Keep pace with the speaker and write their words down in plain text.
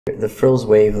The frills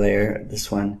wave layer, this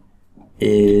one,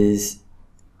 is,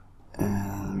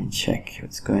 let me check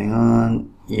what's going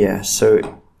on. Yeah, so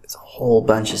it's a whole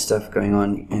bunch of stuff going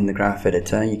on in the graph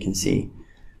editor. You can see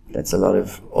that's a lot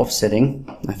of offsetting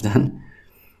I've done.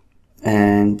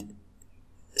 And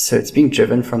so it's being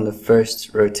driven from the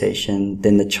first rotation,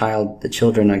 then the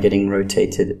children are getting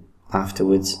rotated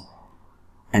afterwards,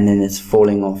 and then it's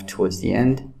falling off towards the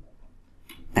end.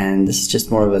 And this is just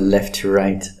more of a left to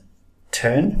right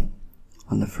turn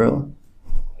on the frill.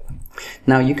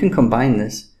 Now you can combine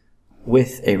this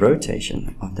with a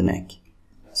rotation of the neck.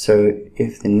 So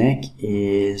if the neck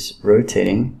is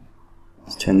rotating,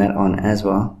 let's turn that on as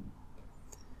well.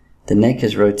 The neck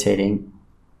is rotating.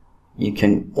 You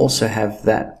can also have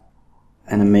that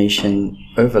animation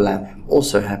overlap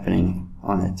also happening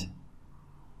on it.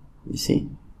 You see?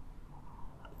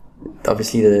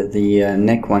 Obviously the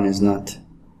neck one is not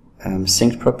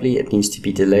synced properly. It needs to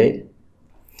be delayed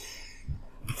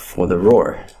for the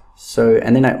roar. So,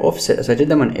 and then I offset, so I did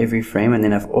them on every frame, and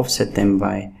then I've offset them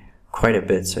by quite a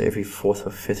bit, so every 4th or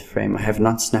 5th frame. I have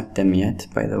not snapped them yet,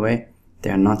 by the way. They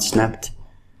are not snapped.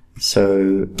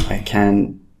 So I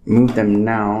can move them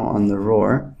now on the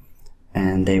roar,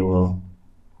 and they will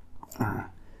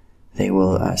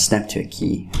snap to a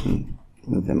key.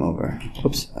 Move them over.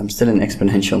 Oops, I'm still in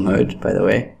exponential mode, by the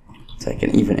way. So I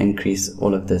can even increase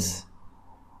all of this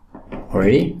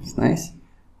already. It's nice.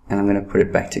 And I'm going to put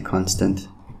it back to constant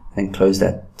and close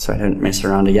that so I don't mess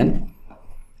around again.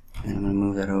 And I'm going to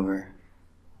move that over.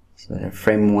 So that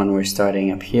frame 1 we're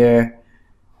starting up here,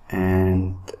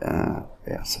 and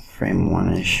yeah, so frame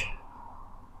 1-ish.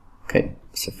 Okay,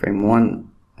 so frame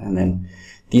 1, and then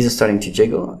these are starting to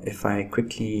jiggle. If I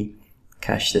quickly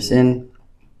cache this in,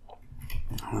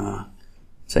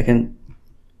 second.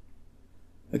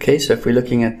 Okay, so if we're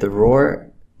looking at the roar,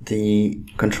 the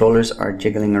controllers are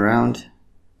jiggling around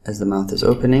as the mouth is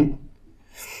opening.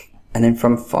 And then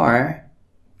from far,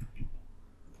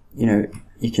 you know,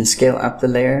 you can scale up the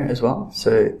layer as well.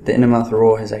 So the inner mouth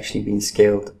roar has actually been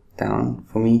scaled down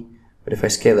for me. But if I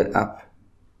scale it up,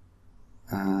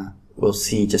 we'll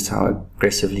see just how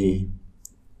aggressive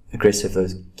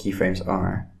those keyframes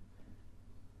are.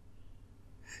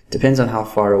 Depends on how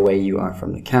far away you are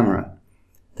from the camera.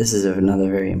 This is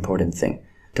another very important thing.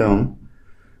 Dome,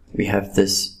 we have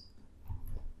this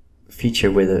feature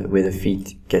where the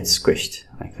feet get squished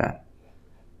like that.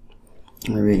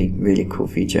 A really, really cool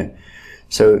feature.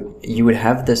 So you would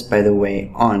have this, by the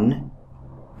way, on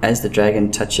as the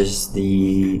dragon touches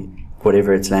the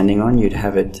whatever it's landing on. You'd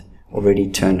have it already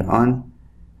turned on,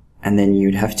 and then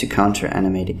you'd have to counter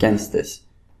animate against this.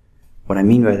 What I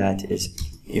mean by that is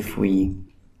if we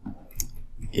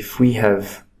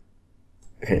have,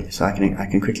 okay, so I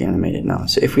can quickly animate it now.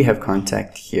 So if we have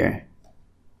contact here,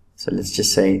 so let's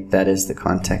just say that is the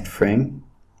contact frame.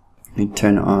 We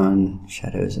turn on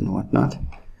shadows and whatnot.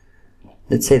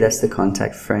 Let's say that's the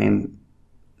contact frame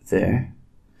there.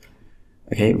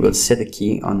 Okay, we'll set a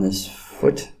key on this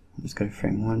foot. Let's go to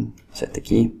frame 1, set the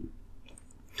key.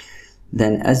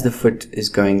 Then as the foot is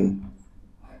going,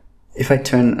 if I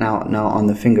turn now on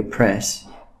the finger press,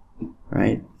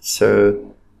 right?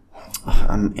 So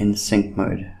I'm in sync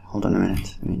mode. Hold on a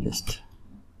minute. Let me just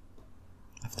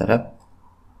lift that up.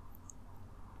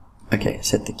 Okay,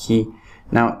 set the key.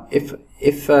 Now, if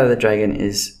the dragon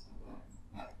is,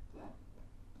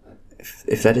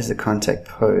 if that is the contact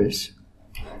pose,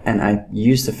 and I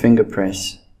use the finger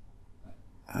press,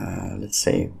 let's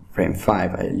say frame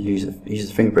 5, I use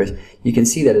the finger press, you can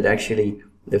see that it actually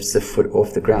lifts the foot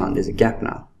off the ground. There's a gap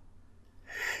now.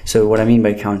 So what I mean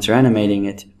by counter animating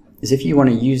it is if you want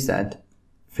to use that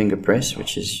finger press,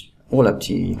 which is all up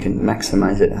to you, you can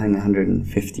maximize it. I think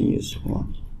 150 is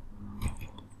well.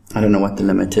 I don't know what the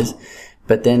limit is,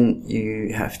 but then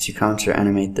you have to counter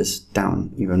animate this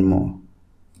down even more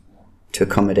to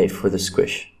accommodate for the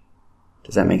squish.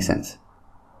 Does that make sense?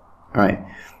 Alright,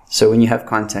 so when you have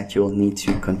contact, you'll need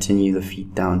to continue the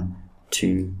feet down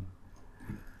to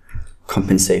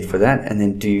compensate for that, and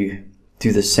then do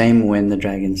the same when the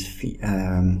dragon's feet,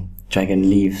 dragon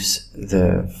leaves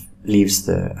the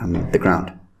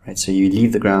ground. Right, so you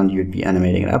leave the ground, you'd be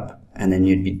animating it up, and then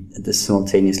you'd be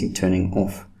simultaneously turning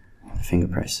off the finger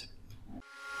press.